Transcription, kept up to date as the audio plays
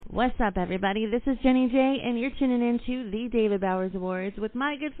What's up, everybody? This is Jenny J, and you're tuning in to the David Bowers Awards with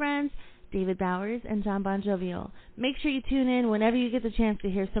my good friends, David Bowers and John Bon Jovial. Make sure you tune in whenever you get the chance to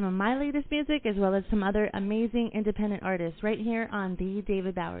hear some of my latest music, as well as some other amazing independent artists right here on the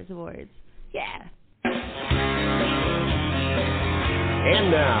David Bowers Awards. Yeah!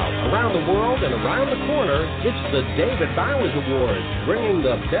 And now, around the world and around the corner, it's the David Bowers Awards, bringing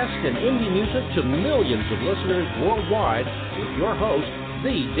the best in indie music to millions of listeners worldwide with your host,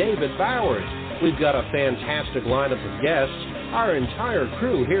 the David Bowers. We've got a fantastic lineup of guests, our entire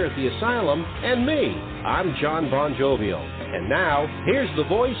crew here at the Asylum, and me. I'm John Bon Jovial. And now, here's the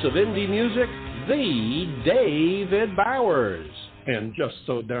voice of indie music, the David Bowers. And just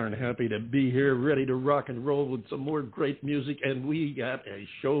so darn happy to be here, ready to rock and roll with some more great music. And we got a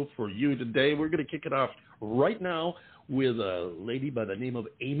show for you today. We're going to kick it off right now with a lady by the name of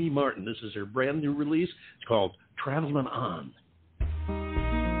Amy Martin. This is her brand new release. It's called Travellin On.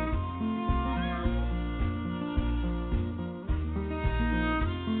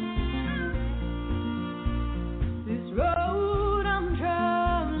 This road I'm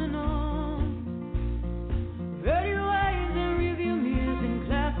traveling on, very ways and review music,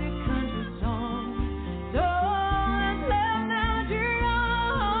 classic country songs. So I've left now to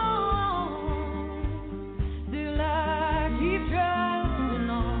run, still I keep traveling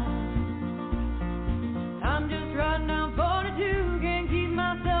on. I'm just riding down 42, can't keep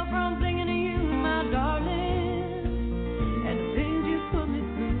myself from thinking of you, my darling, and the things you put me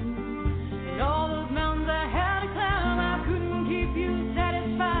through, and all those mountains I had to climb. I couldn't keep you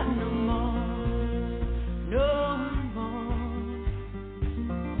satisfied no more, no more.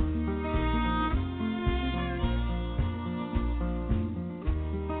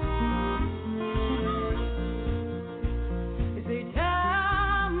 They say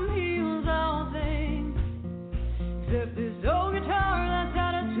time heals all things, except this old guitar that's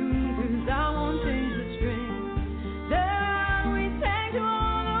out of tune, 'cause I won't change the strings that we sang to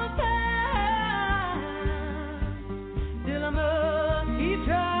all those times. Still I must keep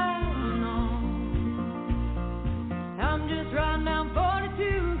traveling on. I'm just riding down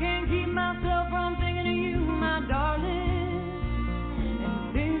 42, can't keep myself from thinking of you, my darling, and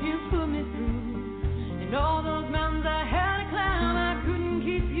the things you put me through, and all those mountains I had to climb. I couldn't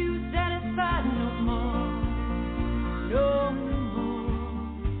keep you satisfied no more, no more.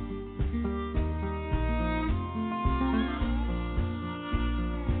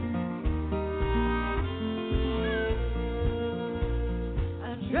 I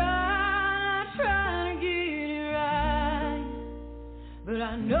try to get it right, but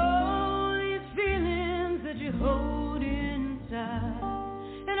I know these feelings that you hold inside,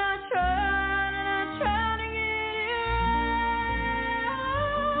 and I try to get it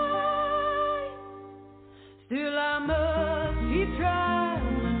right. Still I must keep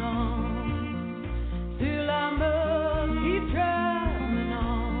traveling on. Still I must keep traveling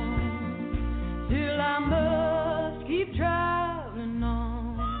on. Still I must keep traveling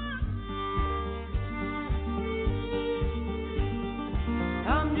on.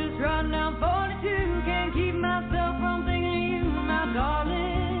 I'm just riding down 42, can't keep myself from thinking of you, my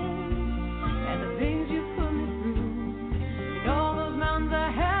darling, and the things you put me through, and all those mountains I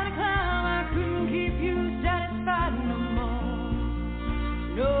had to climb. I couldn't keep you satisfied no more,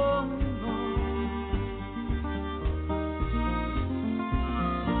 no more.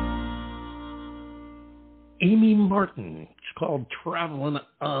 Amy Martin. It's called Travellin'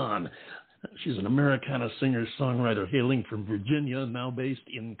 On. She's an Americana singer-songwriter hailing from Virginia, now based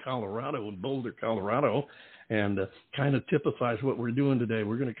in Colorado, in Boulder, Colorado, and kind of typifies what we're doing today.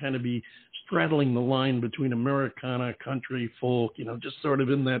 We're going to kind of be straddling the line between Americana, country, folk, just sort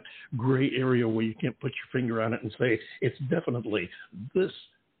of in that gray area where you can't put your finger on it and say it's definitely this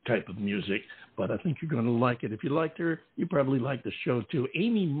type of music, but I think you're going to like it. If you liked her, you probably like the show too.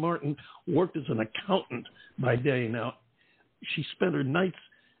 Amy Martin worked as an accountant by day. Now, she spent her nights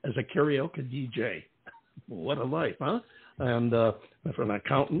as a karaoke DJ. What a life, huh? And for an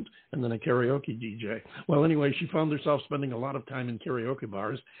accountant and then a karaoke DJ. Well, anyway, she found herself spending a lot of time in karaoke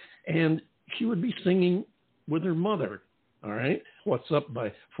bars, and she would be singing with her mother. All right. What's Up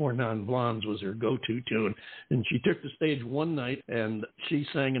by Four Non-Blondes was her go-to tune. And she took the stage one night and she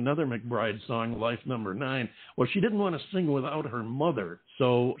sang another McBride song, Life Number 9. Well, she didn't want to sing without her mother.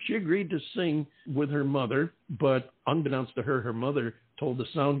 So she agreed to sing with her mother. But unbeknownst to her, her mother told the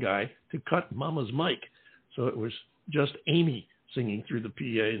sound guy to cut Mama's mic. So it was just Amy singing through the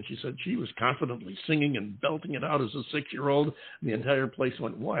PA, and she said she was confidently singing and belting it out as a 6-year-old, and the entire place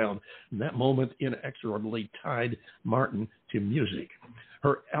went wild. And that moment inexorably tied Martin to music.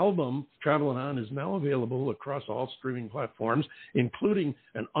 Her album, Travellin On, is now available across all streaming platforms, including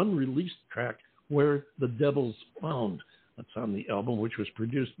an unreleased track, Where the Devil's Found. That's on the album, which was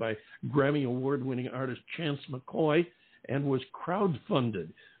produced by Grammy Award-winning artist Chance McCoy and was crowdfunded.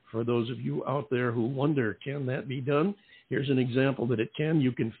 For those of you out there who wonder, can that be done? Here's an example that it can.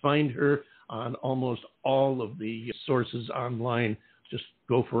 You can find her on almost all of the sources online. Just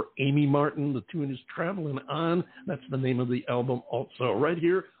go for Amy Martin. The tune is Travellin On. That's the name of the album also. Right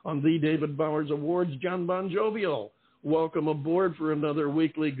here on the David Bowers Awards, John Bon Jovial. Welcome aboard for another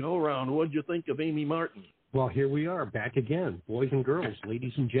weekly go-round. What'd you think of Amy Martin? Well, here we are, back again, boys and girls,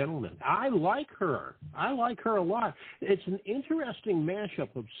 ladies and gentlemen. I like her. I like her a lot. It's an interesting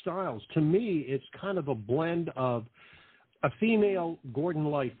mashup of styles. To me, it's kind of a blend of a female Gordon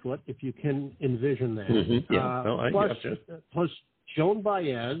Lightfoot, if you can envision that. Mm-hmm. Yeah, plus Joan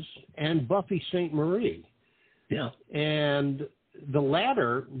Baez and Buffy St. Marie. Yeah. And the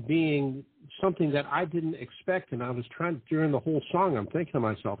latter being something that I didn't expect, and I was trying, during the whole song, I'm thinking to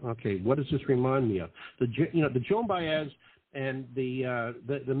myself, okay, what does this remind me of? The Joan Baez and the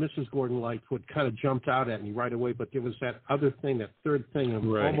Mrs. Gordon Lightfoot kind of jumped out at me right away, but there was that other thing, that third thing,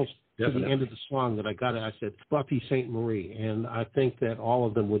 almost Definitely. to the end of the song that I said, Buffy St. Marie, and I think that all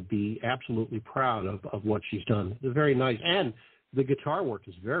of them would be absolutely proud of what she's done. They're very nice, and the guitar work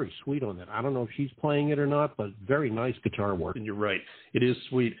is very sweet on that. I don't know if she's playing it or not, but very nice guitar work. And you're right. It is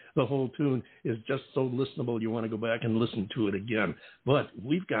sweet. The whole tune is just so listenable. You want to go back and listen to it again. But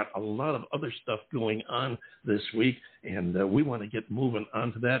we've got a lot of other stuff going on this week, and we want to get moving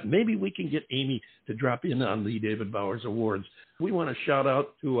on to that. Maybe we can get Amy to drop in on the David Bowers Awards. We want to shout out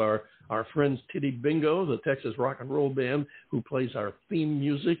to our friends Titty Bingo, the Texas rock and roll band who plays our theme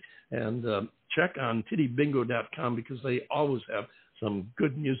music, and check on tittybingo.com because they always have some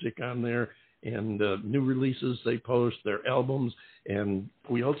good music on there and new releases they post, their albums. And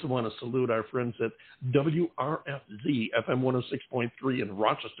we also want to salute our friends at WRFZ, FM 106.3 in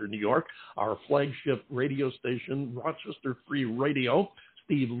Rochester, New York, our flagship radio station, Rochester Free Radio,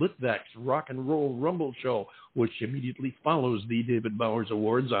 Steve Litvak's Rock and Roll Rumble Show, which immediately follows the David Bowers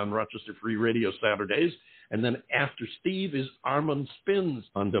Awards on Rochester Free Radio Saturdays. And then after Steve is Armand Spins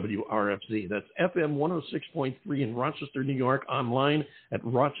on WRFZ. That's FM 106.3 in Rochester, New York, online at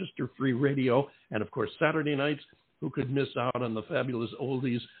Rochester Free Radio. And, of course, Saturday nights, who could miss out on the fabulous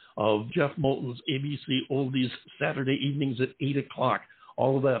oldies of Jeff Moulton's ABC Oldies Saturday evenings at 8 o'clock.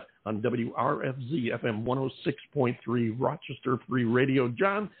 All of that on WRFZ, FM 106.3, Rochester Free Radio.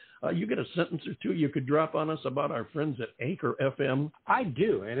 John, you got a sentence or two you could drop on us about our friends at Anchor FM? I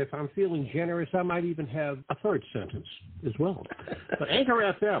do, and if I'm feeling generous, I might even have a third sentence as well. But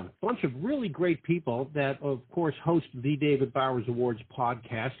Anchor FM, a bunch of really great people that, of course, host the David Bowers Awards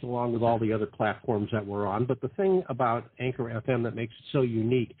podcast, along with all the other platforms that we're on. But the thing about Anchor FM that makes it so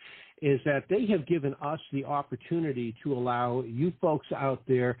unique is that they have given us the opportunity to allow you folks out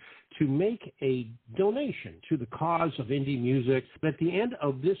there to make a donation to the cause of indie music. At the end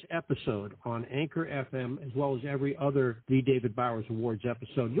of this episode on Anchor FM, as well as every other The David Bowers Awards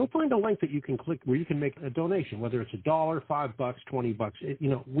episode, you'll find a link that you can click where you can make a donation, whether it's $1, $5,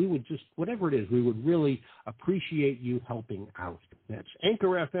 $20. We would just, whatever it is, we would really appreciate you helping out. That's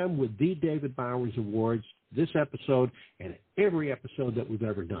Anchor FM with The David Bowers Awards, this episode, and every episode that we've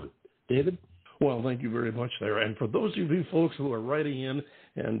ever done. David? Well, thank you very much there. And for those of you folks who are writing in,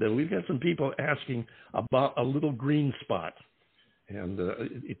 and we've got some people asking about a little green spot. And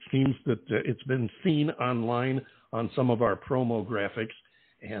it seems that it's been seen online on some of our promo graphics.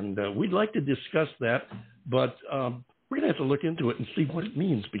 And we'd like to discuss that, but we're going to have to look into it and see what it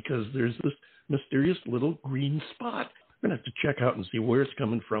means because there's this mysterious little green spot. We're going to have to check out and see where it's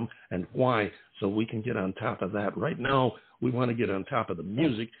coming from and why so we can get on top of that. Right now, we want to get on top of the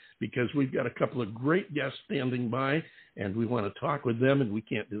music because we've got a couple of great guests standing by, and we want to talk with them, and we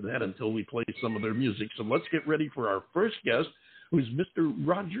can't do that until we play some of their music. So let's get ready for our first guest, who's Mr.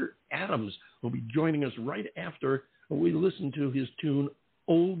 Roger Adams, who'll be joining us right after we listen to his tune,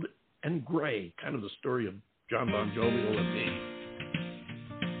 Old and Gray, kind of the story of John Bon Jovial and me.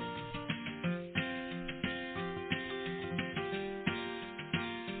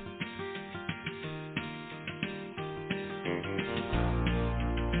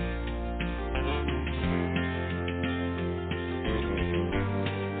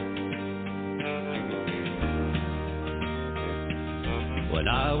 When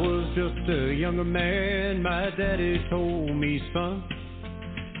I was just a younger man, my daddy told me, son,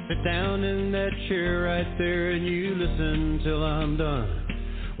 sit down in that chair right there and you listen till I'm done.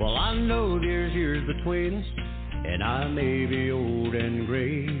 Well, I know there's years between us, and I may be old and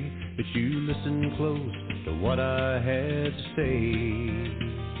gray, but you listen close to what I had to say.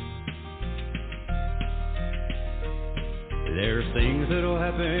 There's things that'll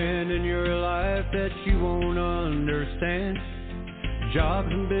happen in your life that you won't understand. Jobs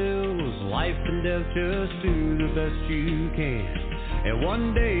and bills, life and death, just do the best you can. And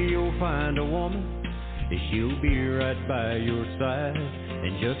one day you'll find a woman, and she'll be right by your side.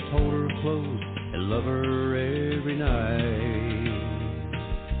 And just hold her close and love her every night.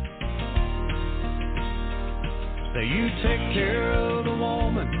 So you take care of the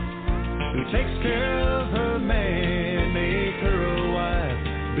woman who takes care of her man. Make her a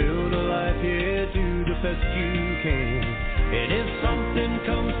wife, build a life, yeah, do the best you can. And if something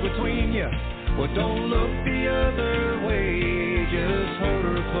comes between you, well, don't look the other way. Just hold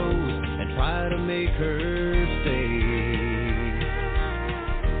her close and try to make her stay.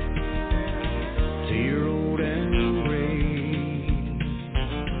 Till you're old and gray.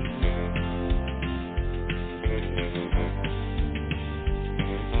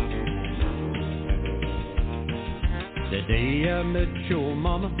 The day I met your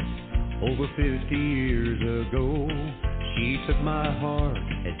mama, over 50 years ago, she took my heart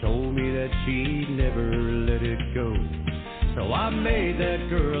and told me that she'd never let it go. So I made that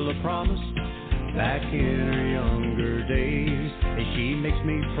girl a promise back in her younger days, and she makes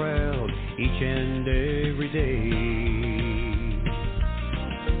me proud each and every day.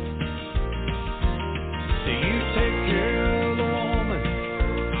 So you take care of the woman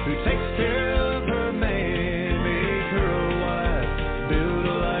who takes care of her man. Make her a wife, build a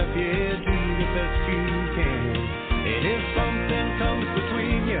life, yeah, do the best you can. And if something comes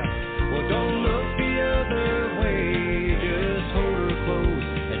between you, well, don't look the other way. Just hold her close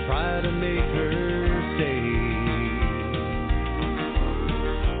and try to make her stay.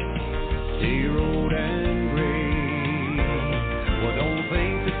 Till you're old and gray. Well, don't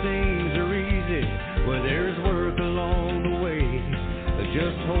think that things are easy. Well, there's work along the way.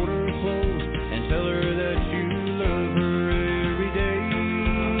 Just hold her close and tell her that you love her every day.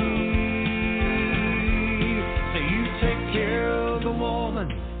 So you take care of the woman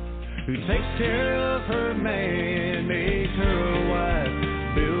who takes care of her man. Make her a wife,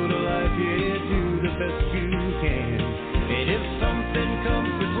 build a life, yeah, do the best you can. And if something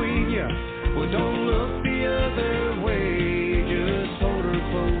comes between you, well, don't look the other way. Just hold her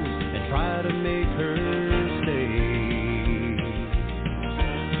close and try to make her stay.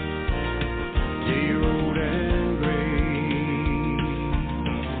 Till you're old and gray.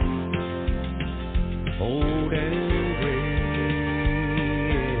 Old and gray.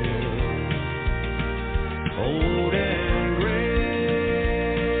 Old and gray.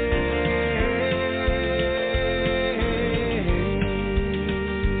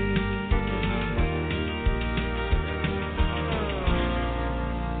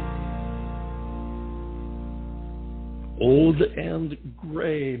 Old and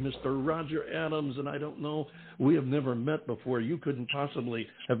Gray, Mr. Roger Adams, and I don't know, we have never met before. You couldn't possibly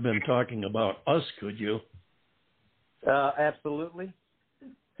have been talking about us, could you? Absolutely.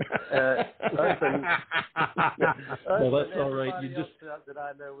 Well, that's all right. You just that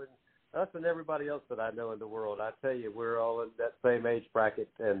I know, us and everybody else that I know in the world. I tell you, we're all in that same age bracket,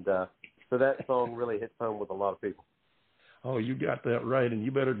 and so that song really hits home with a lot of people. Oh, you got that right, and you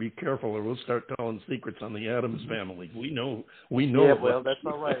better be careful, or we'll start telling secrets on the Adams family. We know. Yeah, well, that's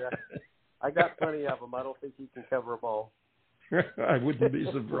all right. I got plenty of them. I don't think you can cover them all. I wouldn't be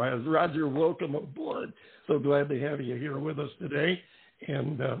surprised. Roger, welcome aboard. So glad to have you here with us today.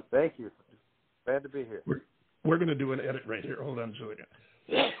 And thank you. Glad to be here. We're going to do an edit right here. Hold on a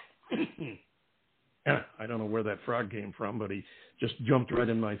second. I don't know where that frog came from, but he just jumped right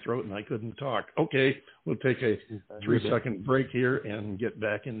in my throat and I couldn't talk. Okay, we'll take a 3-second break here and get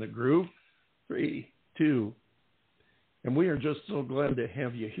back in the groove. 3, 2. And we are just so glad to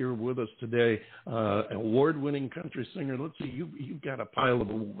have you here with us today. Award-winning country singer. Let's see, you've got a pile of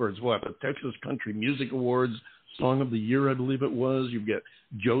awards. What? The Texas Country Music Awards, Song of the Year, I believe it was. You've got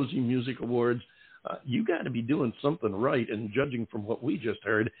Josie Music Awards. You got to be doing something right. And judging from what we just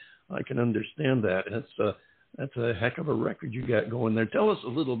heard, I can understand that. That's a heck of a record you got going there. Tell us a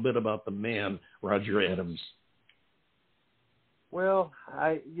little bit about the man, Roger Adams. Well,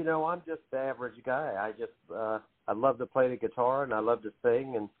 I'm just the average guy. I love to play the guitar and I love to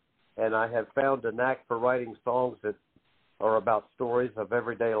sing, and I have found a knack for writing songs that are about stories of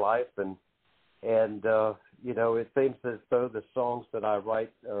everyday life, and it seems as though the songs that I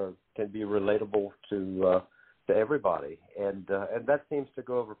write can be relatable to everybody, and that seems to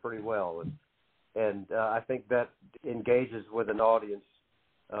go over pretty well. And I think that engages with an audience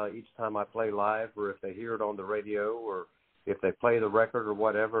each time I play live, or if they hear it on the radio, or if they play the record or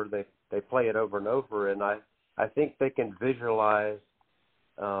whatever, they play it over and over. And I think they can visualize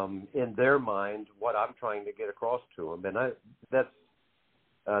in their mind what I'm trying to get across to them. And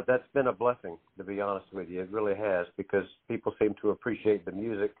that's been a blessing, to be honest with you. It really has, because people seem to appreciate the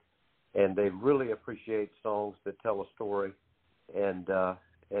music, and they really appreciate songs that tell a story and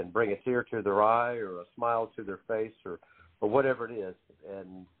bring a tear to their eye or a smile to their face or whatever it is.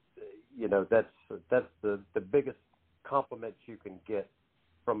 And, you know, that's the biggest compliment you can get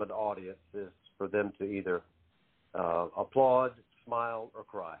from an audience, is for them to either applaud, smile, or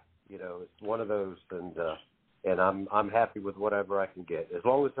cry. You know, it's one of those, and I'm happy with whatever I can get. As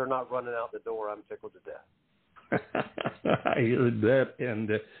long as they're not running out the door, I'm tickled to death. I heard that, and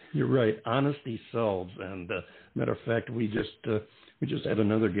you're right. Honesty sells. And matter of fact, we just had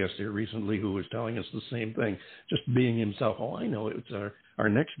another guest here recently who was telling us the same thing, just being himself. Oh, I know. It's our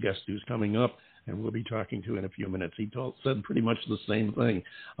next guest who's coming up, and we'll be talking to in a few minutes. He said pretty much the same thing.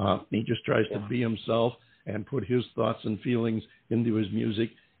 He just tries to be himself and put his thoughts and feelings into his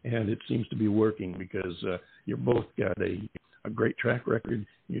music, and it seems to be working, because you both got a great track record.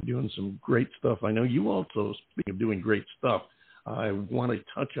 You're doing some great stuff. I know you also, speaking of doing great stuff, I want to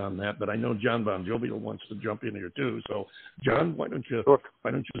touch on that, but I know John Bon Jovial wants to jump in here too. So, John, why don't you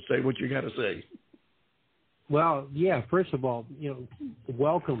say what you got to say? Well, yeah. First of all,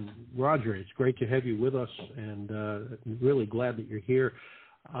 welcome, Roger. It's great to have you with us, and I'm really glad that you're here.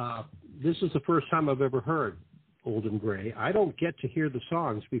 This is the first time I've ever heard Old and Gray. I don't get to hear the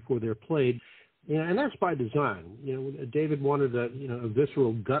songs before they're played, and that's by design. David wanted a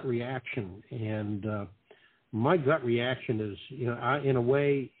visceral gut reaction, and my gut reaction is, in a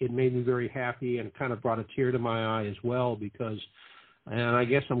way, it made me very happy and kind of brought a tear to my eye as well, because, and I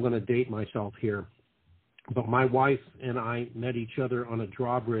guess I'm going to date myself here, but my wife and I met each other on a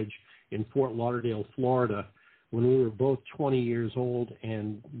drawbridge in Fort Lauderdale, Florida, when we were both 20 years old,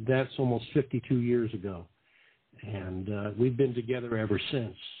 and that's almost 52 years ago. And we've been together ever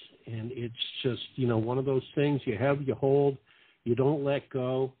since. And it's just, one of those things you have, you hold, you don't let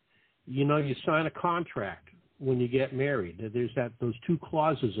go. You sign a contract when you get married. There's those two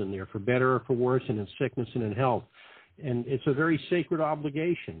clauses in there, for better or for worse, and in sickness and in health. And it's a very sacred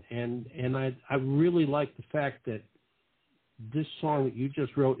obligation. And I really like the fact that this song that you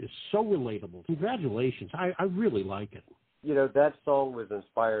just wrote is so relatable. Congratulations. I really like it. That song was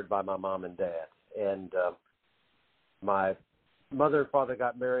inspired by my mom and dad. And my mother and father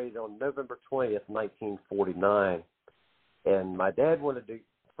got married on November 20th, 1949. And my dad was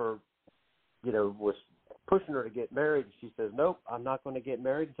pushing her to get married. And she says, nope, I'm not going to get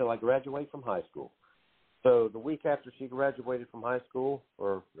married until I graduate from high school. So the week after she graduated from high school,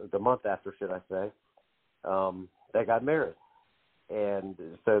 or the month after, should I say, they got married. And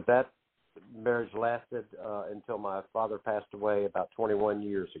so that marriage lasted until my father passed away about 21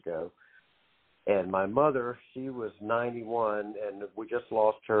 years ago. And my mother, she was 91, and we just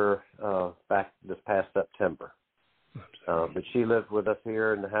lost her back this past September. But she lived with us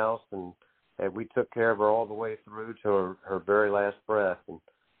here in the house, and we took care of her all the way through to her very last breath.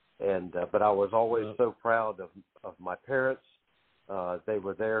 But I was always so proud of my parents. They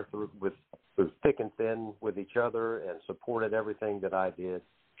were there through thick and thin with each other and supported everything that I did.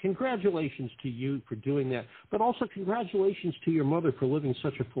 Congratulations to you for doing that, but also congratulations to your mother for living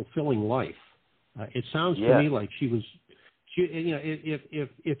such a fulfilling life. It sounds to me like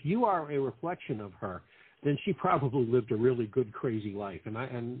if you are a reflection of her, then she probably lived a really good, crazy life,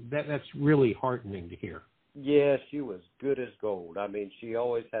 and that's really heartening to hear. Yeah, she was good as gold. I mean, she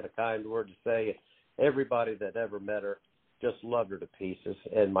always had a kind word to say. Everybody that ever met her just loved her to pieces,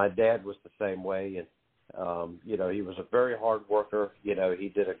 and my dad was the same way. And he was a very hard worker. He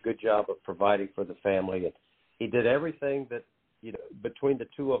did a good job of providing for the family, and he did everything that between the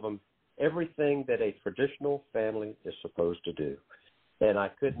two of them, everything that a traditional family is supposed to do. And I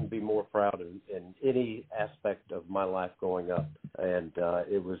couldn't be more proud in any aspect of my life growing up. And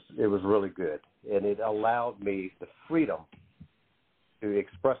it was really good. And it allowed me the freedom to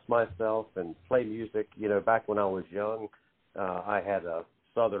express myself and play music. Back when I was young, I had a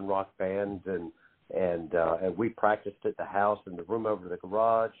Southern rock band, and we practiced at the house in the room over the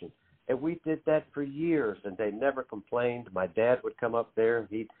garage. And we did that for years, and they never complained. My dad would come up there, and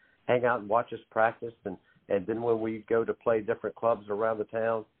he'd hang out and watch us practice, and then when we'd go to play different clubs around the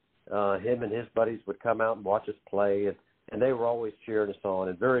town, him and his buddies would come out and watch us play, and they were always cheering us on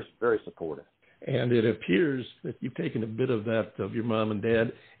and very, very supportive. And it appears that you've taken a bit of that of your mom and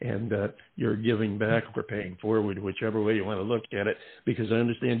dad, and you're giving back or paying forward, whichever way you want to look at it, because I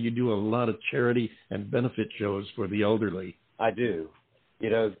understand you do a lot of charity and benefit shows for the elderly. I do.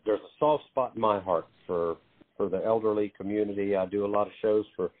 You know, there's a soft spot in my heart for the elderly community. I do a lot of shows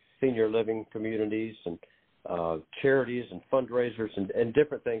for senior living communities and charities and fundraisers and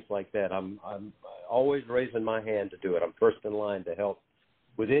different things like that. I'm always raising my hand to do it. I'm first in line to help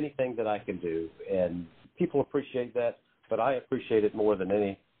with anything that I can do, and people appreciate that, but I appreciate it more than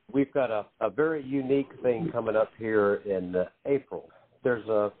any. We've got a very unique thing coming up here in April. There's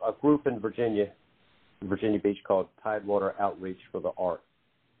a group in Virginia Beach called Tidewater Outreach for the Arts,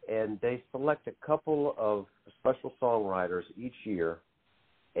 and they select a couple of special songwriters each year,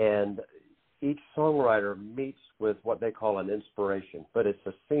 and each songwriter meets with what they call an inspiration, but it's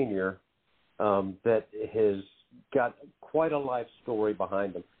a senior that has got quite a life story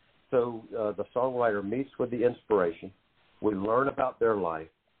behind them. So the songwriter meets with the inspiration. We learn about their life,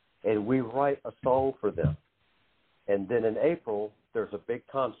 and we write a song for them. And then in April, there's a big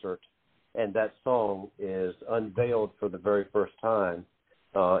concert, and that song is unveiled for the very first time,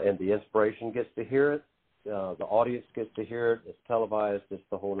 and the inspiration gets to hear it. The audience gets to hear it. It's televised. It's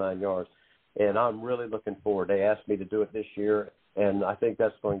the whole 9 yards. And I'm really looking forward. They asked me to do it this year, and I think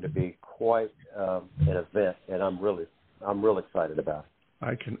that's going to be quite an event, and I'm really excited about it.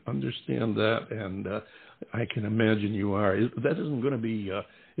 I can understand that, and I can imagine you are. That isn't going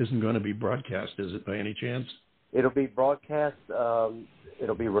to be broadcast, is it, by any chance? It'll be broadcast.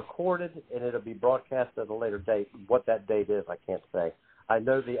 It'll be recorded, and it'll be broadcast at a later date. What that date is, I can't say. I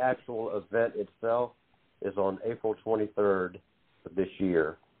know the actual event itself is on April 23rd of this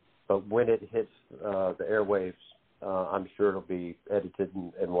year, but when it hits the airwaves, I'm sure it'll be edited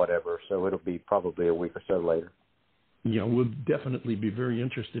and whatever, so it'll be probably a week or so later. Yeah, we'll definitely be very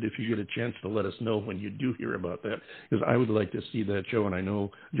interested if you get a chance to let us know when you do hear about that, because I would like to see that show, and I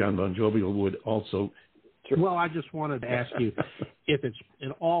know John Bon Jovial would also. Well, I just wanted to ask you if it's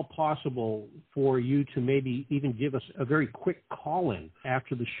at all possible for you to maybe even give us a very quick call-in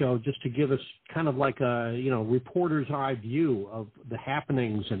after the show, just to give us kind of like a, reporter's eye view of the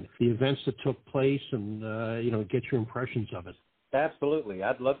happenings and the events that took place, and get your impressions of it. Absolutely,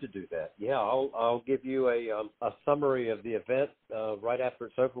 I'd love to do that. Yeah, I'll give you a summary of the event right after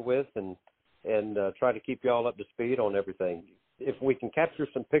it's over with, and try to keep you all up to speed on everything. If we can capture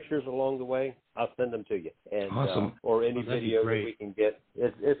some pictures along the way, I'll send them to you. And, awesome. Or any video that we can get.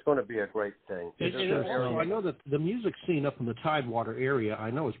 It's going to be a great thing. Also, I know that the music scene up in the Tidewater area, I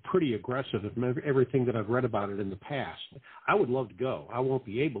know is pretty aggressive, everything that I've read about it in the past. I would love to go. I won't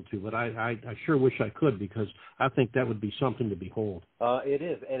be able to, but I sure wish I could, because I think that would be something to behold. It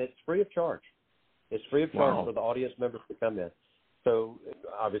is, and it's free of charge. It's free of charge for the audience members to come in. So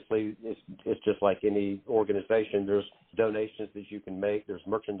obviously, it's just like any organization. There's donations that you can make. There's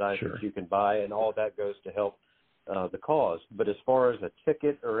merchandise that you can buy, and all that goes to help the cause. But as far as a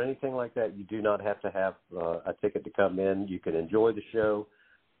ticket or anything like that, you do not have to have a ticket to come in. You can enjoy the show.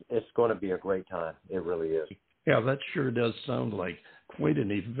 It's going to be a great time. It really is. Yeah, that sure does sound like quite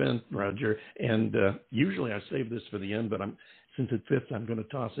an event, Roger. And usually I save this for the end, but since it fits, I'm going to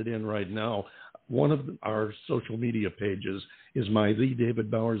toss it in right now. One of our social media pages is my The David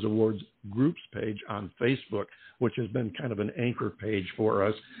Bowers Awards groups page on Facebook, which has been kind of an anchor page for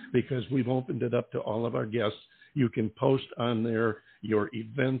us because we've opened it up to all of our guests. You can post on there your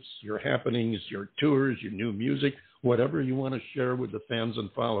events, your happenings, your tours, your new music, whatever you want to share with the fans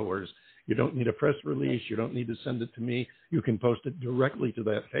and followers. You don't need a press release. You don't need to send it to me. You can post it directly to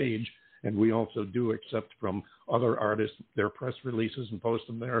that page. And we also do accept from other artists their press releases and post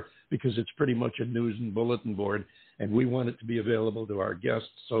them there because it's pretty much a news and bulletin board. And we want it to be available to our guests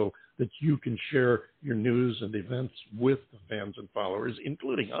so that you can share your news and events with the fans and followers,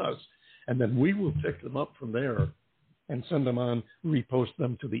 including us. And then we will pick them up from there and send them on, repost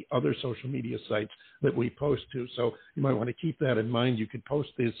them to the other social media sites that we post to. So you might want to keep that in mind. You could post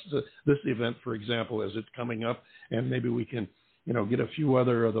this event, for example, as it's coming up, and maybe we can get a few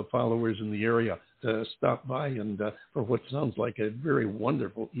other of the followers in the area to stop by and for what sounds like a very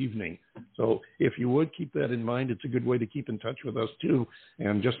wonderful evening. So if you would keep that in mind, it's a good way to keep in touch with us too.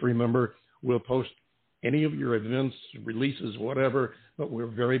 And just remember, we'll post any of your events, releases, whatever, but we're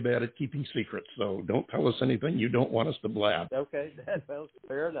very bad at keeping secrets. So don't tell us anything you don't want us to blab. Okay, that's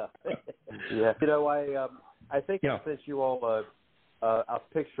fair enough. Yeah, I think I sent you all a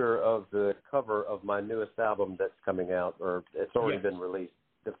picture of the cover of my newest album that's coming out, or it's already been released.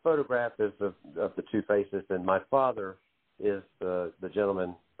 The photograph is of the two faces, and my father is the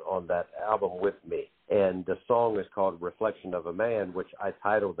gentleman on that album with me. And the song is called Reflection of a Man, which I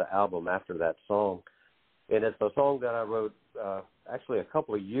titled the album after that song. And it's a song that I wrote actually a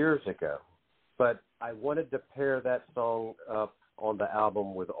couple of years ago. But I wanted to pair that song up on the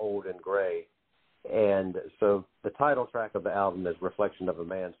album with Old and Gray. And so the title track of the album is Reflection of a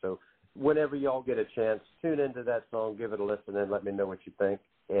Man. So whenever y'all get a chance, tune into that song, give it a listen, and let me know what you think.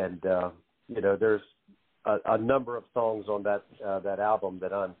 And, there's a number of songs on that album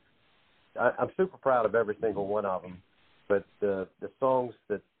that I'm super proud of every single one of them. But the songs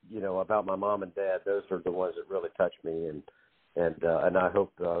that, about my mom and dad, those are the ones that really touch me. And I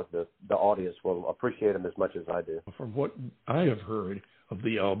hope the audience will appreciate them as much as I do. From what I have heard of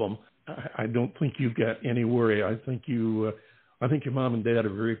the album, I don't think you've got any worry. I think your mom and dad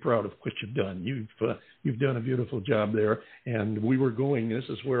are very proud of what you've done. You've done a beautiful job there. And this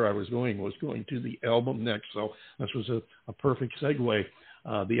is where I was going to the album next. So this was a perfect segue.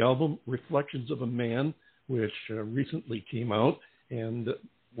 The album Reflections of a Man, which recently came out, and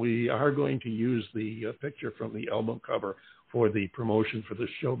we are going to use the picture from the album cover for the promotion for this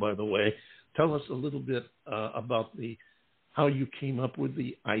show, by the way. Tell us a little bit about how you came up with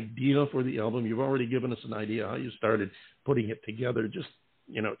the idea for the album. You've already given us an idea how you started putting it together. Just,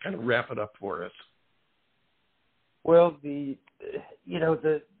 kind of wrap it up for us. Well, it's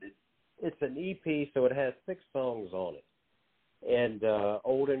an EP, so it has 6 songs on it. And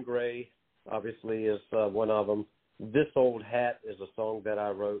Old and Gray, obviously, is one of them. This Old Hat is a song that I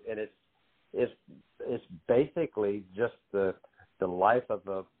wrote, and it's basically just the life of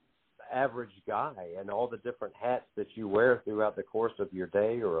a average guy and all the different hats that you wear throughout the course of your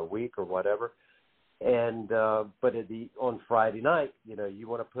day or a week or whatever. And but on Friday night, you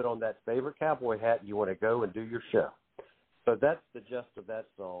want to put on that favorite cowboy hat and you want to go and do your show. So that's the gist of that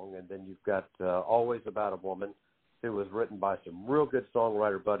song. And then you've got Always About a Woman, who was written by some real good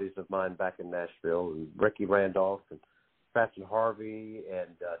songwriter buddies of mine back in Nashville, and Ricky Randolph and Preston Harvey and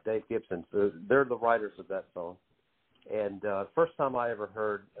Dave Gibson. So they're the writers of that song. And first time I ever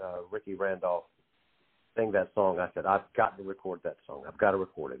heard Ricky Randolph sing that song, I said, I've got to record that song. I've got to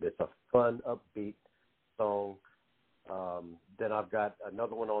record it. It's a fun, upbeat song. Then I've got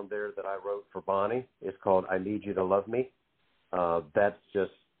another one on there that I wrote for Bonnie. It's called I Need You to Love Me. That's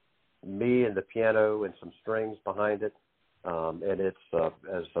just me and the piano and some strings behind it. And it's a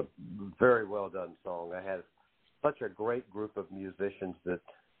very well done song. I had such a great group of musicians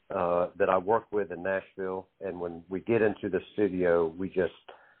that I work with in Nashville. And when we get into the studio,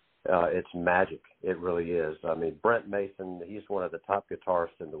 it's magic. It really is. I mean, Brent Mason, he's one of the top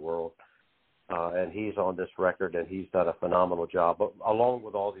guitarists in the world. And he's on this record, and he's done a phenomenal job, along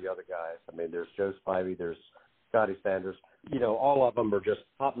with all the other guys. I mean, there's Joe Spivey, there's Scotty Sanders. All of them are just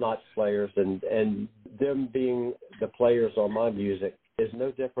top-notch players, and them being the players on my music is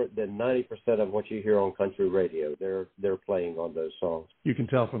no different than 90% of what you hear on country radio. They're playing on those songs. You can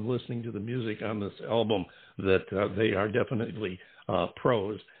tell from listening to the music on this album that they are definitely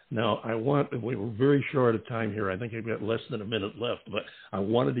pros. Now, we were very short of time here. I think I've got less than a minute left, but I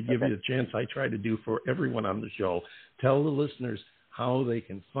wanted to give you the chance I try to do for everyone on the show. Tell the listeners how they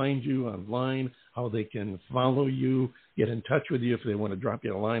can find you online, how they can follow you, get in touch with you if they want to drop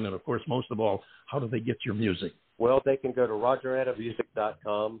you a line, and, of course, most of all, how do they get your music? Well, they can go to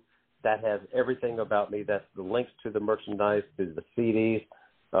RogerAdamMusic.com. That has everything about me. That's the links to the merchandise, to the CDs,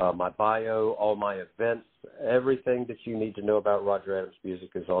 my bio, all my events, everything that you need to know about Roger Adams music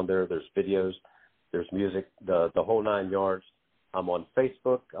is on there. There's videos, there's music, the whole 9 yards. I'm on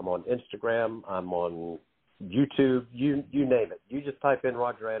Facebook, I'm on Instagram, I'm on YouTube, you name it. You just type in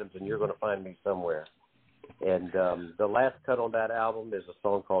Roger Adams and you're going to find me somewhere. And the last cut on that album is a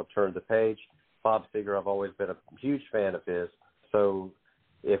song called Turn the Page. Bob Seger, I've always been a huge fan of his. So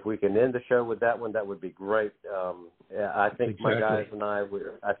if we can end the show with that one, that would be great. I think my guys and I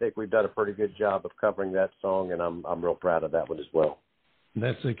think we've done a pretty good job of covering that song, and I'm real proud of that one as well. And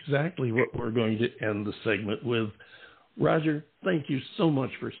that's exactly what we're going to end the segment with. Roger, thank you so much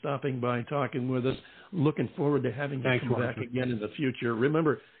for stopping by, talking with us. Looking forward to having you come back again in the future.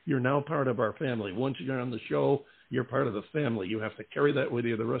 Remember, you're now part of our family. Once you're on the show, you're part of the family. You have to carry that with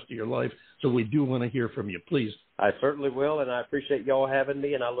you the rest of your life. So we do want to hear from you, please. I certainly will, and I appreciate y'all having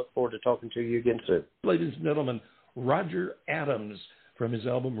me, and I look forward to talking to you again soon. Ladies and gentlemen, Roger Adams from his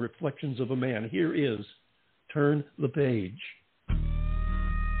album Reflections of a Man. Here is Turn the Page.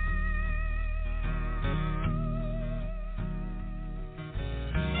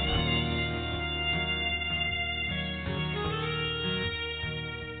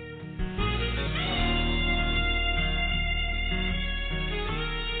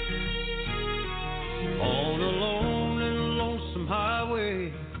 On a lone and lonesome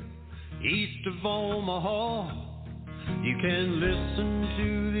highway, east of Omaha. You can listen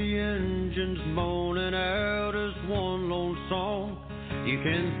to the engines moaning out as one lone song. You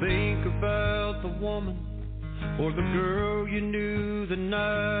can think about the woman or the girl you knew the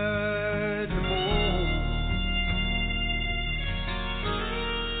night before.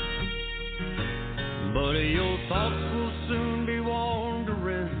 But your thoughts will soon be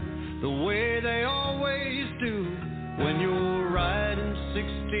wandering the way they always do when you're riding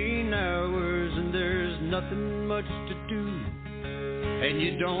 16 hours and there's nothing much to do, and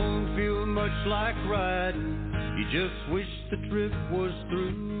you don't feel much like riding. You just wish the trip was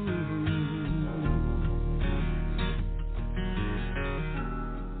through.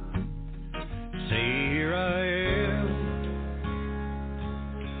 Say, here I am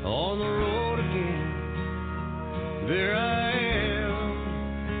on the road again. There I am,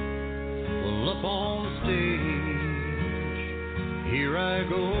 well, up on the stage. Here I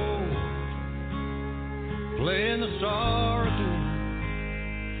go, playing the star again.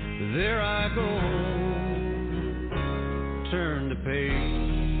 There I go, turn the page.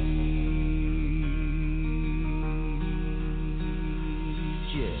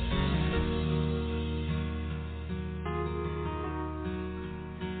 Yeah.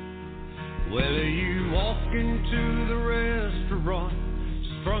 Whether you walk into the restaurant,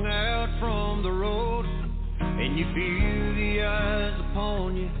 strung out from the road, and you feel the eyes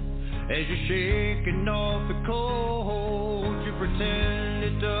upon you as you're shaking off the cold, you pretend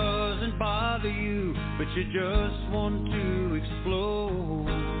it doesn't bother you, but you just want to explode.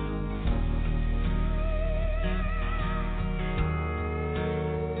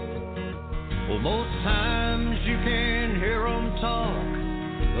 Well, most times you can hear them talk,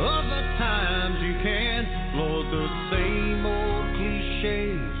 other times you can't. Lord, the same old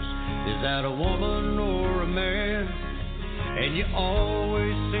cliches. Is that a woman or a man? And you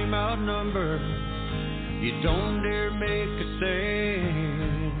always seem outnumbered. You don't dare make a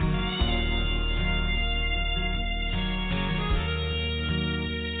stand.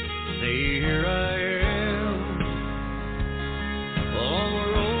 Say, here I am, on the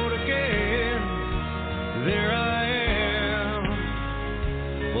road again. There I am,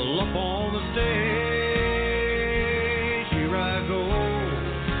 well, up on the stage. Here I go,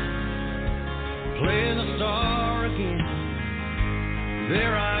 playing the star again.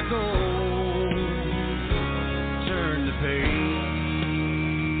 There I go, turn the page.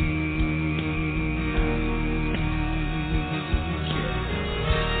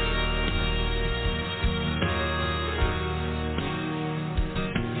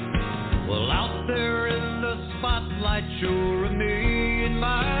 Well, out there in the spotlight, you're a million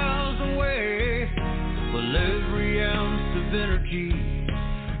miles away. Well, every ounce of energy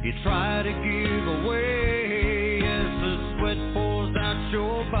you try to give away as the sweat pours out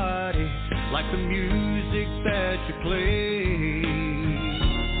your body like the music that you play.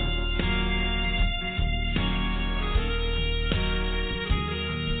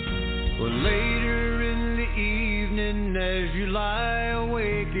 Well, later in the evening as you lie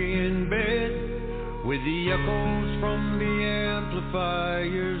awake in bed with the echoes from the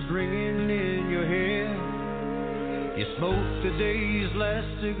amplifiers ringing in your head, you smoke the day's last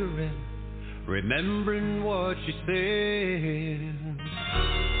cigarette, remembering what you said.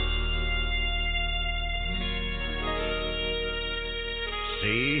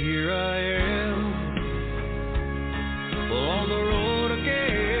 See, here I am, well, on the road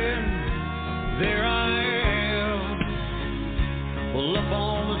again. There I am, well, up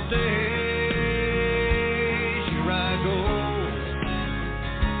on the stage. Here I go,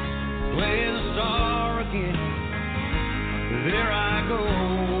 playing the star again. There I go,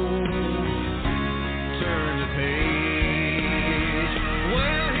 turn the page.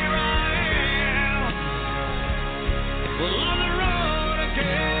 Well, here I am, well, on the road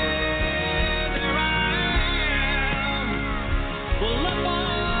again. There I am, well, up on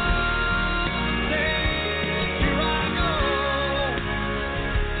the stage. Here I go,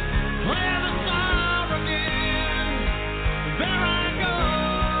 playing the star again. There I go.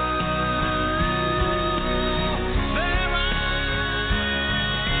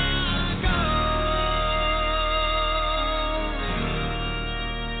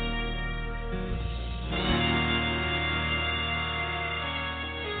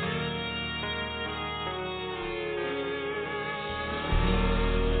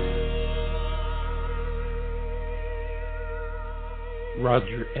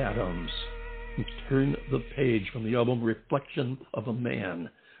 Roger Adams, Turn the Page, from the album Reflection of a Man.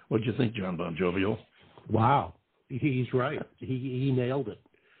 What'd you think, John Bon Jovial? Wow, he's right. He nailed it.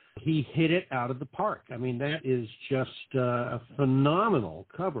 He hit it out of the park. I mean, that is just a phenomenal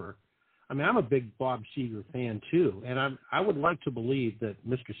cover I mean, I'm a big Bob Seger fan, too, and I would like to believe that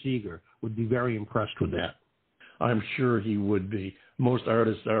Mr. Seger would be very impressed with that. I'm sure he would be. Most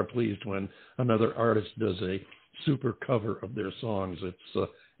artists are pleased when another artist does a super cover of their songs.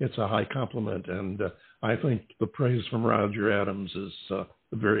 It's a high compliment, and I think the praise from Roger Adams is a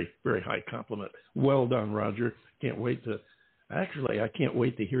very, very high compliment. Well done, Roger. I can't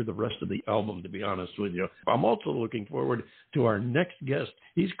wait to hear the rest of the album, to be honest with you. I'm also looking forward to our next guest.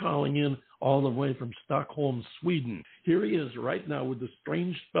 He's calling in all the way from Stockholm, Sweden. Here he is right now with the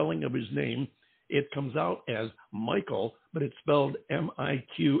strange spelling of his name. It comes out as Miq.El, but it's spelled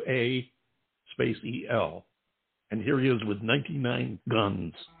M-I-Q-A space E-L. And here he is with 99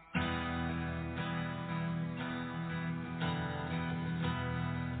 Guns.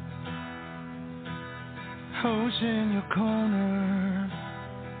 Who's in your corner?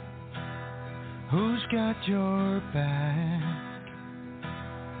 Who's got your back?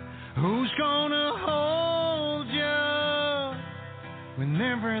 Who's gonna hold you when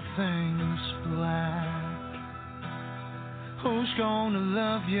everything's black? Who's gonna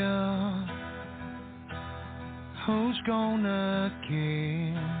love you? Who's gonna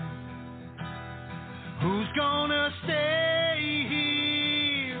care? Who's gonna stay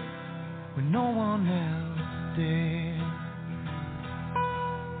here when no one else dare?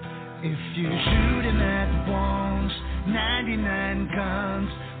 If you shoot him at once, 99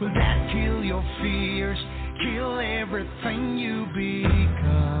 guns, will that kill your fears, kill everything you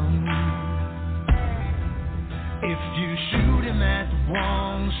become? If you shoot him at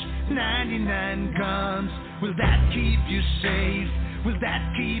once, 99 guns, will that keep you safe? Will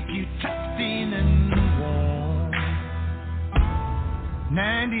that keep you tucked in and warm?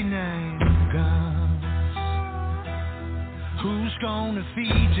 99 guns. Who's gonna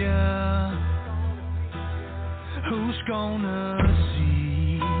feed ya? Who's gonna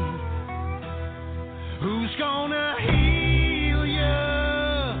see? Who's gonna heal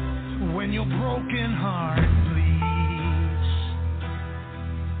ya when your broken heart bleeds?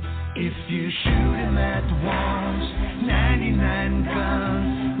 If you shoot him at once, 99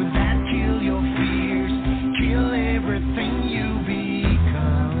 guns, will that kill your fears, kill everything you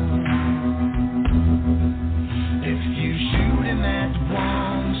become? If you shoot him at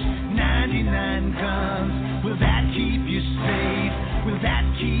once, 99 guns, will that keep you safe, will that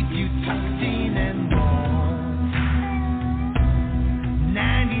keep you tucked in and warm?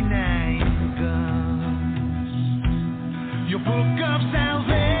 99 guns. Your book of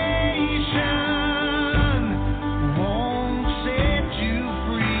salvation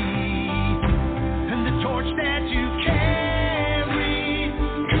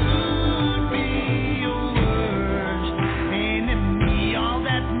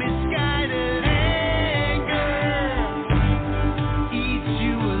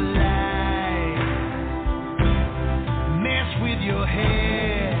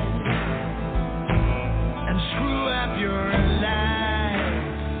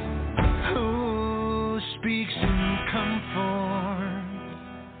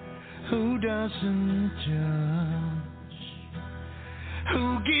doesn't judge, who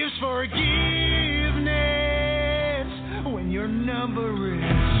gives forgiveness when your number is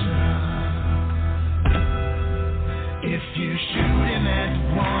up. If you shoot him at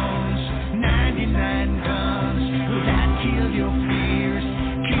once, 99 guns, will that kill your fears,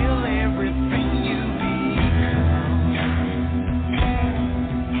 kill everything you become?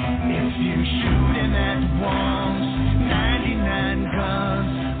 If you shoot him at once, 99 guns,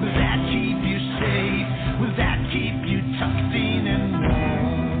 will that keep you safe? Will that keep you tucked in and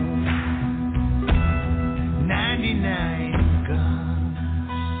warm? 99 guns.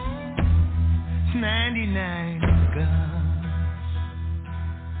 99 guns.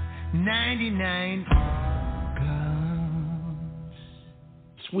 99 guns.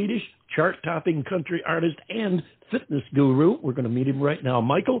 Swedish chart-topping country artist and fitness guru. We're going to meet him right now.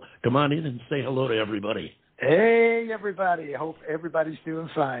 Miq.El, come on in and say hello to everybody. Hey, everybody. I hope everybody's doing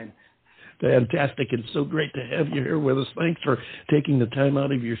fine. Fantastic. It's so great to have you here with us. Thanks for taking the time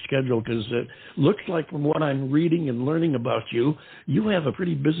out of your schedule, because it looks like from what I'm reading and learning about you, you have a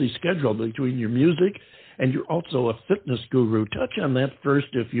pretty busy schedule between your music and you're also a fitness guru. Touch on that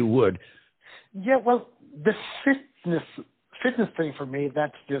first, if you would. Yeah, well, the fitness thing for me,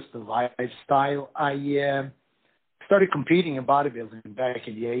 that's just a lifestyle. I started competing in bodybuilding back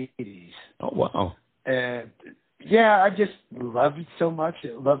in the 80s. Oh, wow. Yeah, I just love it so much. I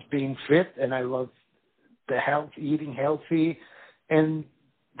love being fit, and I love the health, eating healthy. And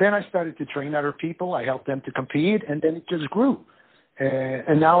then I started to train other people. I helped them to compete, and then it just grew.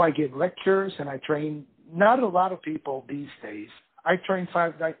 And now I give lectures, and I train not a lot of people these days. I train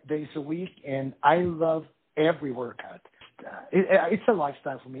 5 days a week, and I love every workout. It's a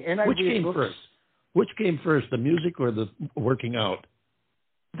lifestyle for me. And Which came first? Which came first, the music or the working out?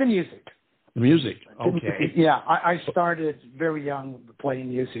 The music. The music. Okay. Yeah, I started very young playing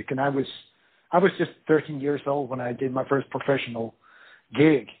music, and I was just 13 years old when I did my first professional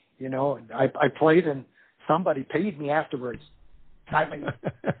gig. You know, I played, and somebody paid me afterwards. I mean,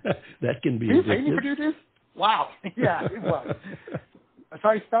 that can be. Did you pay me for doing this? Wow. Yeah, it was. So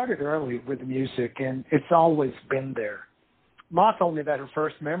I started early with the music, and it's always been there. Ma told me that her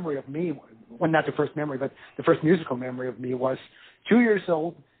first memory of me, well, not the first memory, but the first musical memory of me was 2 years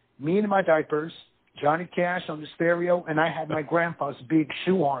old, me in my diapers, Johnny Cash on the stereo, and I had my grandpa's big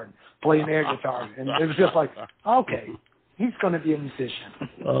shoehorn playing air guitar. And it was just like, okay, he's going to be a musician.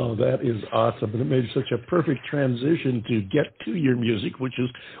 Oh, that is awesome. And it made such a perfect transition to get to your music, which is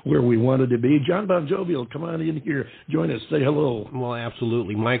where we wanted to be. John Bon Jovial, come on in here. Join us. Say hello. Well,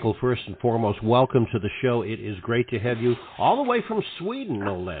 absolutely. Michael, first and foremost, welcome to the show. It is great to have you all the way from Sweden,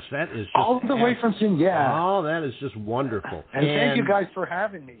 no less. That is just all the way from Sweden, yeah. Oh, that is just wonderful. And thank you guys for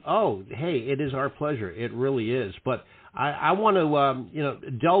having me. Oh, hey, it is our pleasure. It really is. But I want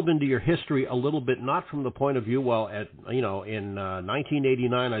to, delve into your history a little bit, not from the point of view, well, in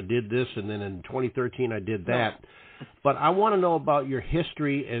 1989 I did this, and then in 2013 I did that. No. But I want to know about your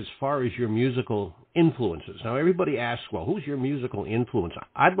history as far as your musical influences. Now, everybody asks, well, who's your musical influence?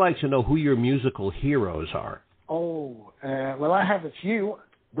 I'd like to know who your musical heroes are. Oh, well, I have a few.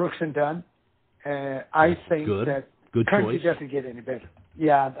 Brooks and Dunn. I think that Good country choice. doesn't get any better.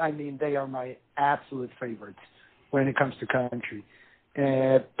 Yeah, I mean, they are my absolute favorites when it comes to country.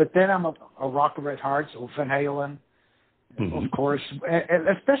 But then I'm a rocker at heart, so Van Halen, of course,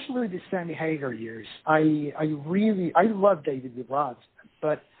 especially the Sammy Hagar years. I love David Lee Roth,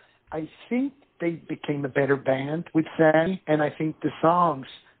 but I think they became a better band with Sammy, and I think the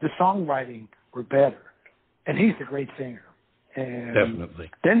songwriting were better. And he's a great singer.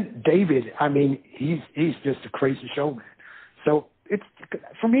 Definitely. Then David, I mean, he's just a crazy showman. So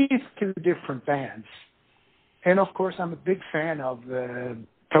for me, it's two different bands. And, of course, I'm a big fan of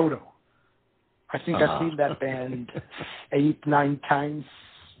Toto. I think I've seen that band 8-9 times,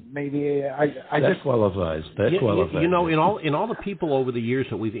 maybe. That qualifies. That qualifies. You know, in all the people over the years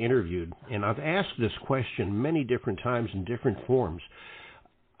that we've interviewed, and I've asked this question many different times in different forms,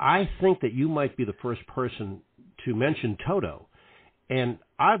 I think that you might be the first person to mention Toto. And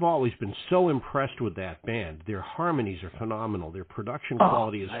I've always been so impressed with that band. Their harmonies are phenomenal. Their production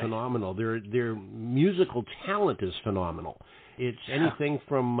quality is phenomenal. Their musical talent is phenomenal. It's anything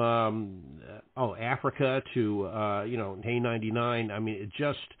from Africa to Hey 99. I mean,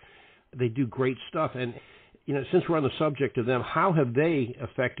 they do great stuff. And since we're on the subject of them, how have they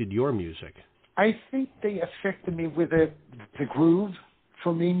affected your music? I think they affected me with the groove.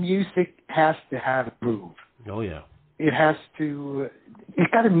 For me, music has to have a groove. Oh yeah.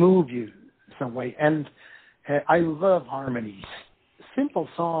 It's got to move you some way. And I love harmonies. Simple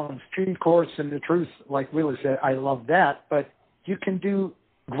songs, 3 chords and the truth, like Willie said, I love that. But you can do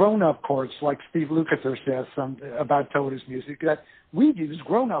grown-up chords, like Steve Lukather says about Toto's music, that we use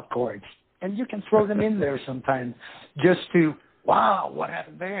grown-up chords. And you can throw them in there sometimes just to, wow, what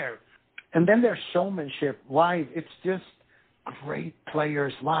happened there? And then their showmanship live, it's just great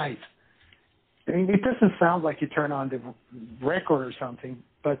players live. I mean, it doesn't sound like you turn on the record or something,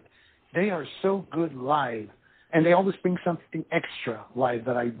 but they are so good live, and they always bring something extra live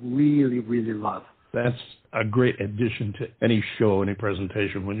that I really, really love. That's a great addition to any show, any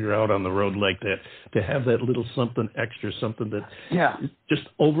presentation when you're out on the road like that, to have that little something extra, something that just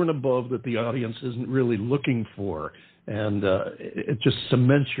over and above that the audience isn't really looking for, and it just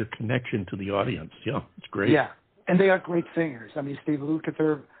cements your connection to the audience. Yeah, it's great. Yeah, and they are great singers. I mean, Steve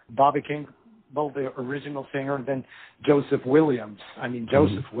Lukather, Bobby King, both the original singer, and then Joseph Williams. I mean,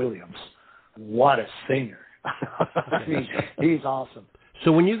 Joseph Williams, what a singer. I mean, he's awesome.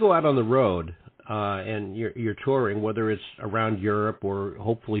 So when you go out on the road and you're touring, whether it's around Europe or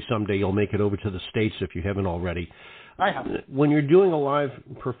hopefully someday you'll make it over to the States if you haven't already. I have. When you're doing a live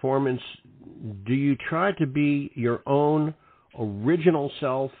performance, do you try to be your own original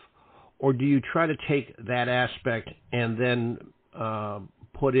self, or do you try to take that aspect and then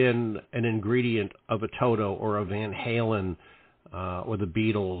put in an ingredient of a Toto or a Van Halen or the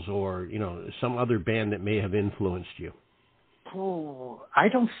Beatles or, some other band that may have influenced you? Oh, I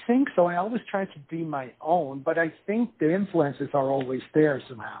don't think so. I always try to be my own, but I think the influences are always there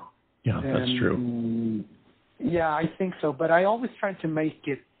somehow. Yeah, that's true. Yeah, I think so. But I always try to make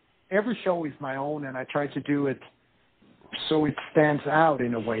it, every show is my own, and I try to do it so it stands out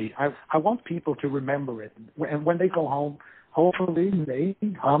in a way. I want people to remember it. And when they go home, hopefully they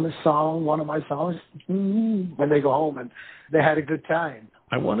hum a song, one of my songs, when they go home, and they had a good time.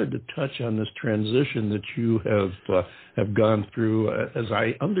 I wanted to touch on this transition that you have gone through. As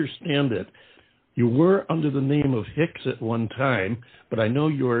I understand it, you were under the name of Hicks at one time, but I know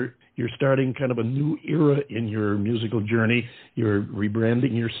you're starting kind of a new era in your musical journey. You're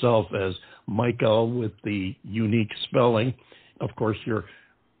rebranding yourself as Miq.El with the unique spelling. Of course, your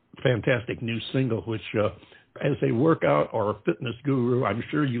fantastic new single, which as a workout or a fitness guru, I'm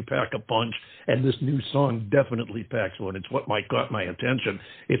sure you pack a punch, and this new song definitely packs one. It's what got my attention.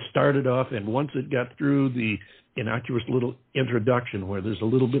 It started off, and once it got through the innocuous little introduction where there's a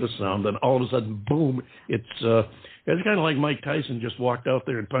little bit of sound, then all of a sudden, boom, it's kind of like Mike Tyson just walked out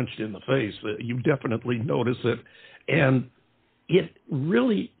there and punched you in the face. You definitely notice it, and it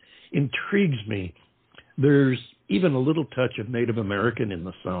really intrigues me. There's even a little touch of Native American in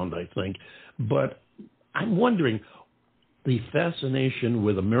the sound, I think, but I'm wondering, the fascination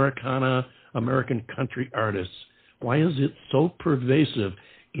with Americana, American country artists, why is it so pervasive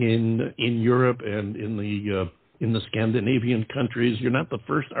in Europe and in the Scandinavian countries? You're not the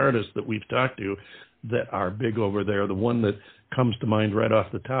first artist that we've talked to that are big over there. The one that comes to mind right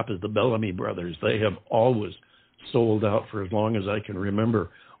off the top is the Bellamy Brothers. They have always sold out for as long as I can remember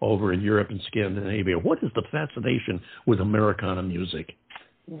over in Europe and Scandinavia. What is the fascination with Americana music?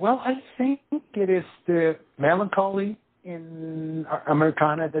 Well, I think it is the melancholy in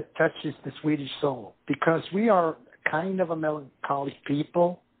Americana that touches the Swedish soul, because we are kind of a melancholic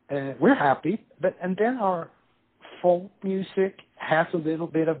people. We're happy, and then our folk music has a little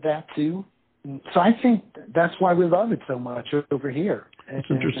bit of that too. So I think that's why we love it so much over here. It's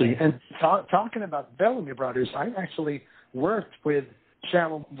interesting. And talking about Bellamy Brothers, I actually worked with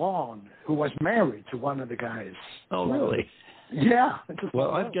Sharon Vaughn, who was married to one of the guys. Oh, really? Yeah.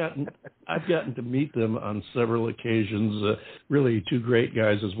 Well, I've gotten to meet them on several occasions. Really, two great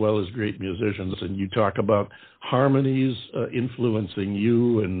guys as well as great musicians. And you talk about harmonies influencing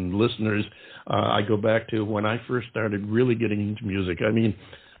you and listeners. I go back to when I first started really getting into music. I mean,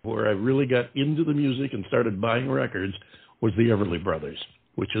 where I really got into the music and started buying records was the Everly Brothers,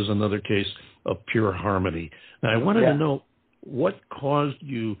 which is another case of pure harmony. Now, I wanted to know what caused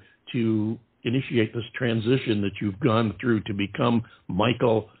you to initiate this transition that you've gone through to become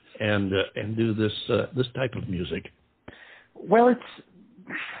Miq.El and do this type of music. Well,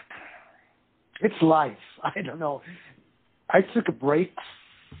 it's life. I don't know. I took a break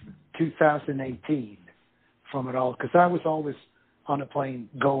 2018 from it all, because I was always on a plane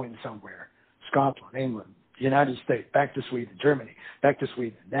going somewhere: Scotland, England, United States, back to Sweden, Germany, back to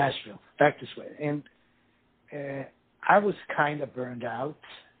Sweden, Nashville, back to Sweden, and I was kind of burned out.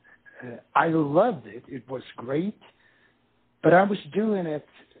 I loved it. It was great. But I was doing it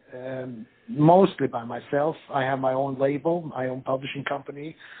mostly by myself. I have my own label, my own publishing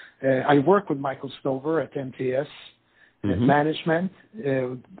company. I work with Michael Stover at MTS Management.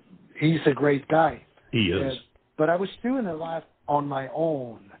 He's a great guy. He is. But I was doing a lot on my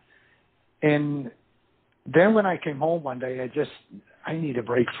own. And then when I came home one day, I need a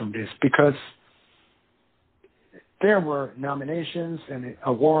break from this, because there were nominations and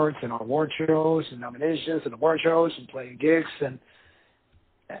awards and award shows and nominations and award shows and playing gigs, and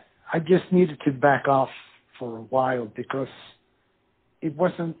I just needed to back off for a while, because it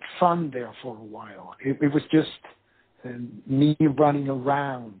wasn't fun there for a while. It was just me running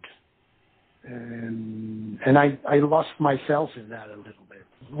around, and I lost myself in that a little bit.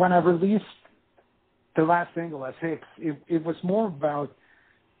 When I released the last single as Hicks, it was more about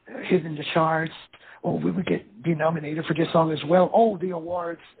hitting the charts. Oh, we would be nominated for this song as well. Oh, the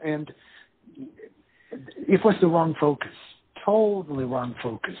awards. And it was the wrong focus, totally wrong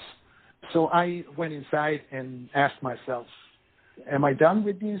focus. So I went inside and asked myself, am I done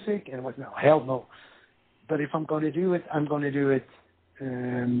with music? And I was, no, hell no. But if I'm going to do it, I'm going to do it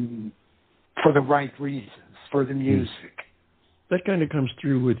for the right reasons, for the music. That kind of comes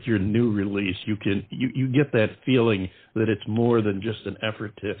through with your new release. You get that feeling that it's more than just an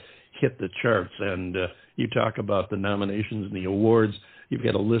effort to hit the charts. And you talk about the nominations and the awards. You've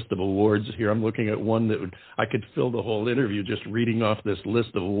got a list of awards here. I'm looking at one that I could fill the whole interview just reading off this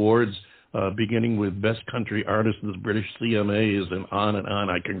list of awards, beginning with Best Country Artist of the British CMAs and on and on.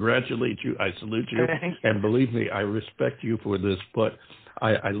 I congratulate you. I salute you. And believe me, I respect you for this. But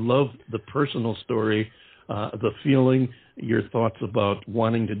I love the personal story, the feeling, your thoughts about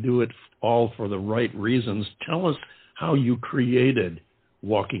wanting to do it all for the right reasons. Tell us how you created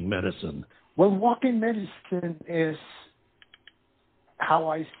Walking Medicine. Well, Walking Medicine is how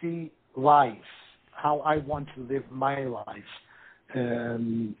I see life, how I want to live my life.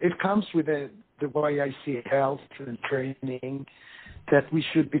 It comes with the way I see health and training, that we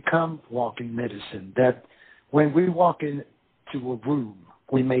should become walking medicine, that when we walk into a room,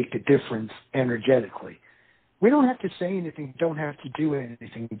 we make a difference energetically. We don't have to say anything, don't have to do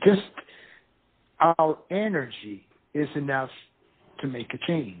anything. Just our energy is enough to make a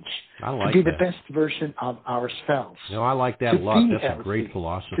change. I like to be that. the best version of ourselves. No, I like that a lot. That's healthy, a great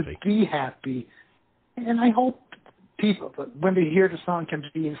philosophy. To be happy. And I hope people, when they hear the song, can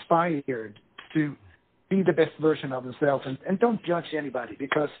be inspired to be the best version of themselves, and don't judge anybody,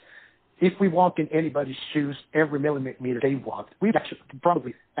 because if we walk in anybody's shoes, every millimeter they walk, we'd actually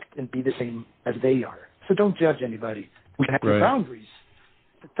probably act and be the same as they are. So don't judge anybody. We can have boundaries,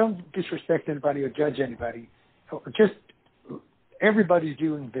 but don't disrespect anybody or judge anybody. Just everybody's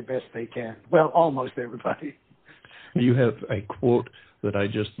doing the best they can. Well, almost everybody. You have a quote that I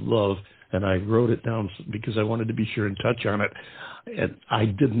just love, and I wrote it down because I wanted to be sure and touch on it. And I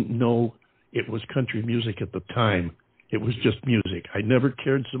didn't know it was country music at the time. It was just music. I never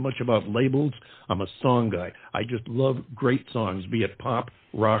cared so much about labels. I'm a song guy. I just love great songs, be it pop,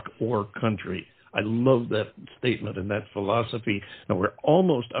 rock, or country. I love that statement and that philosophy. Now, we're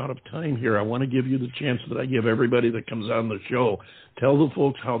almost out of time here. I want to give you the chance that I give everybody that comes on the show. Tell the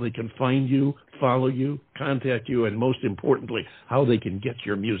folks how they can find you, follow you, contact you, and most importantly, how they can get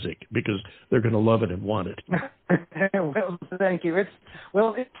your music, because they're going to love it and want it. Well, thank you. It's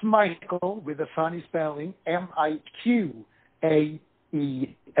Miq.El with a funny spelling, MIQAEL.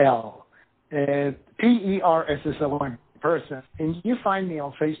 PERSSON. person. And you find me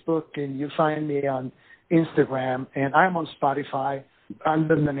on Facebook, and you find me on Instagram, and I'm on Spotify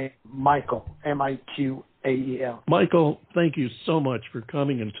under the name Miq.El, MIQ.El. Miq.El, thank you so much for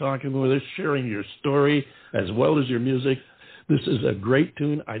coming and talking with us, sharing your story as well as your music. This is a great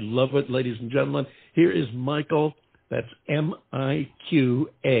tune. I love it, ladies and gentlemen. Here is Miq.El. That's MIQ.AEL.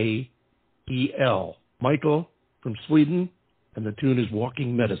 Miq.El from Sweden, and the tune is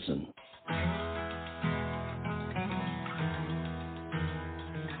Walking Medicine.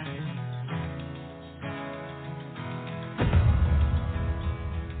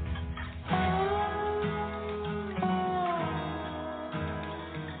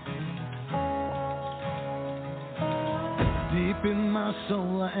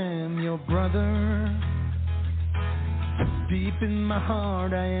 Soul, I am your brother. Deep in my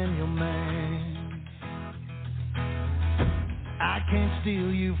heart, I am your man. I can't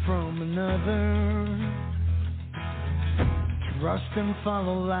steal you from another. Trust and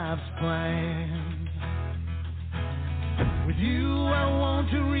follow life's plan. With you, I want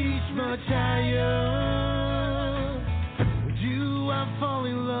to reach much higher. With you, I fall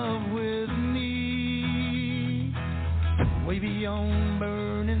in love with me. Way beyond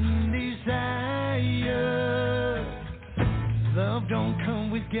burning desire. Love don't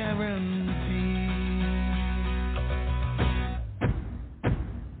come with guarantee.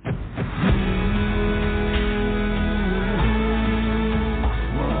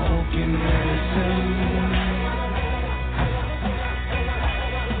 Walking medicine.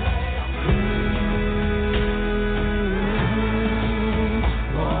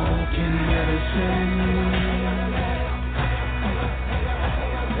 Walking medicine.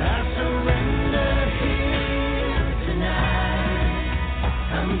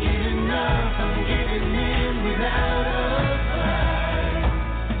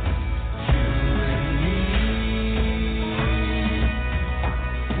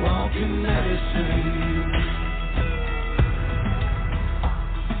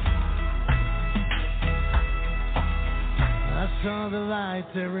 Saw the light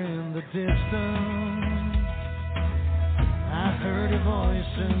there in the distance. I heard a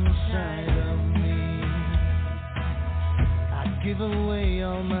voice inside of me. I'd give away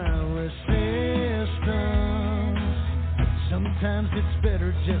all my resistance. Sometimes it's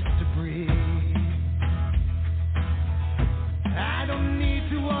better just to breathe. I don't need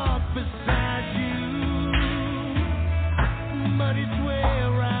to walk beside you, but it's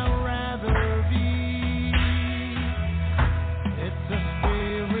where I'd rather be.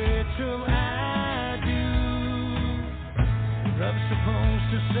 Love's supposed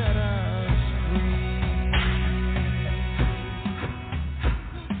to set us free.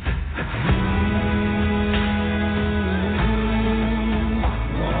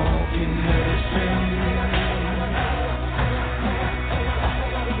 Walking medicine.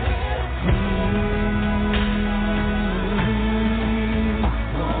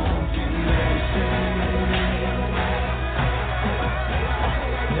 Walking medicine.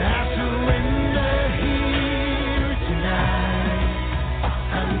 I surrender here tonight.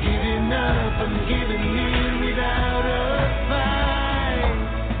 I'm giving in without a fight.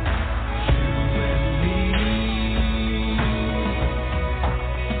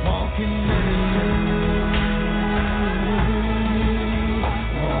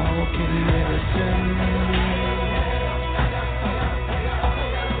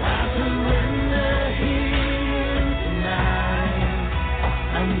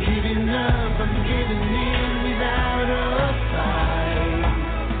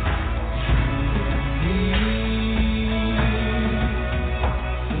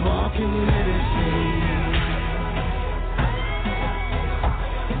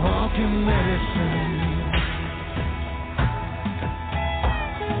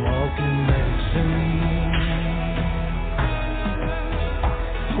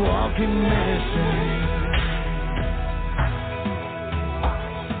 walking medicine.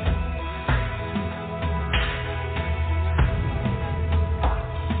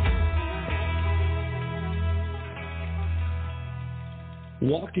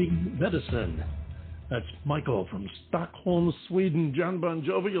 Walking Medicine. That's Miq.El from Stockholm, Sweden. John Bon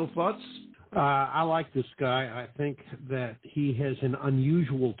Jovi, your thoughts? I like this guy. I think that he has an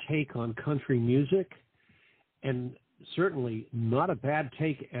unusual take on country music, and certainly not a bad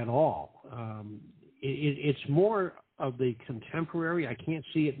take at all. It's more of the contemporary. I can't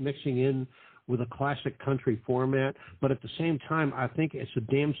see it mixing in with a classic country format, but at the same time, I think it's a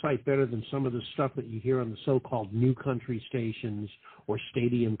damn sight better than some of the stuff that you hear on the so-called new country stations or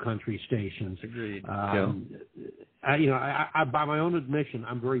stadium country stations. Agreed. I, by my own admission,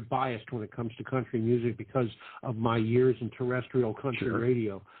 I'm very biased when it comes to country music because of my years in terrestrial country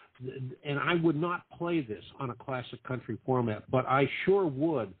radio. And I would not play this on a classic country format, but I sure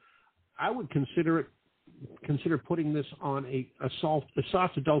would. I would consider putting this on a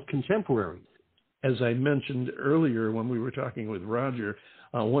soft adult contemporary. As I mentioned earlier when we were talking with Roger,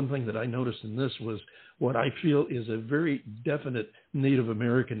 one thing that I noticed in this was what I feel is a very definite Native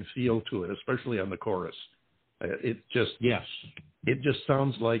American feel to it, especially on the chorus. It just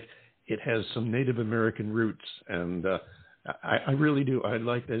sounds like it has some Native American roots, and I really do. I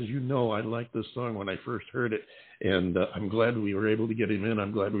like this song when I first heard it, and I'm glad we were able to get him in.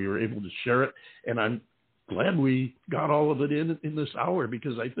 I'm glad we were able to share it, and I'm glad we got all of it in this hour,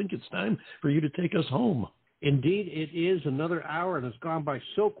 because I think it's time for you to take us home. Indeed, it is another hour, and it's gone by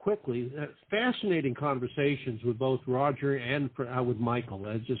so quickly. Fascinating conversations with both Roger and with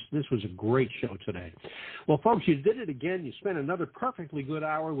Miq.El. This was a great show today. Well, folks, you did it again. You spent another perfectly good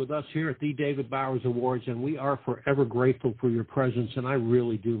hour with us here at the David Bowers Awards, and we are forever grateful for your presence, and I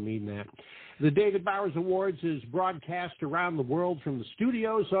really do mean that. The David Bowers Awards is broadcast around the world from the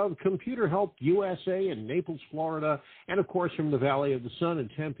studios of Computer Help USA in Naples, Florida, and, of course, from the Valley of the Sun in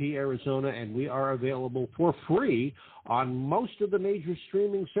Tempe, Arizona, and we are available for free on most of the major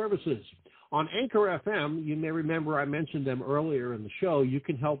streaming services. On Anchor FM, you may remember I mentioned them earlier in the show. You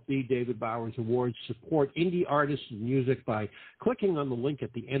can help the David Bowers Awards support indie artists and music by clicking on the link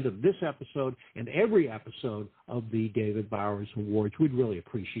at the end of this episode and every episode of the David Bowers Awards. We'd really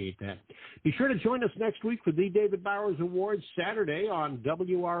appreciate that. Be sure to join us next week for the David Bowers Awards Saturday on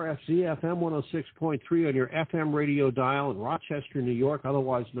WRFZ FM 106.3 on your FM radio dial in Rochester, New York,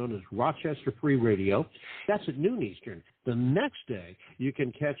 otherwise known as Rochester Free Radio. That's at noon Eastern. The next day, you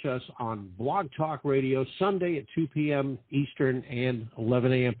can catch us on BlogTalkRadio Sunday at 2 p.m. Eastern and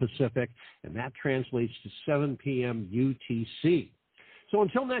 11 a.m. Pacific, and that translates to 7 p.m. UTC. So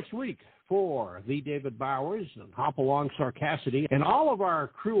until next week, for the David Bowers and Hopalong Sarcassity and all of our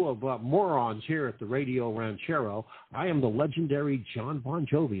crew of morons here at the Radio Ranchero, I am the legendary John Bon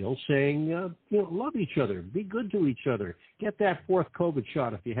Jovial saying, love each other, be good to each other, get that fourth COVID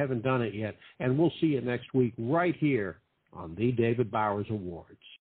shot if you haven't done it yet, and we'll see you next week right here on the David Bowers Awards.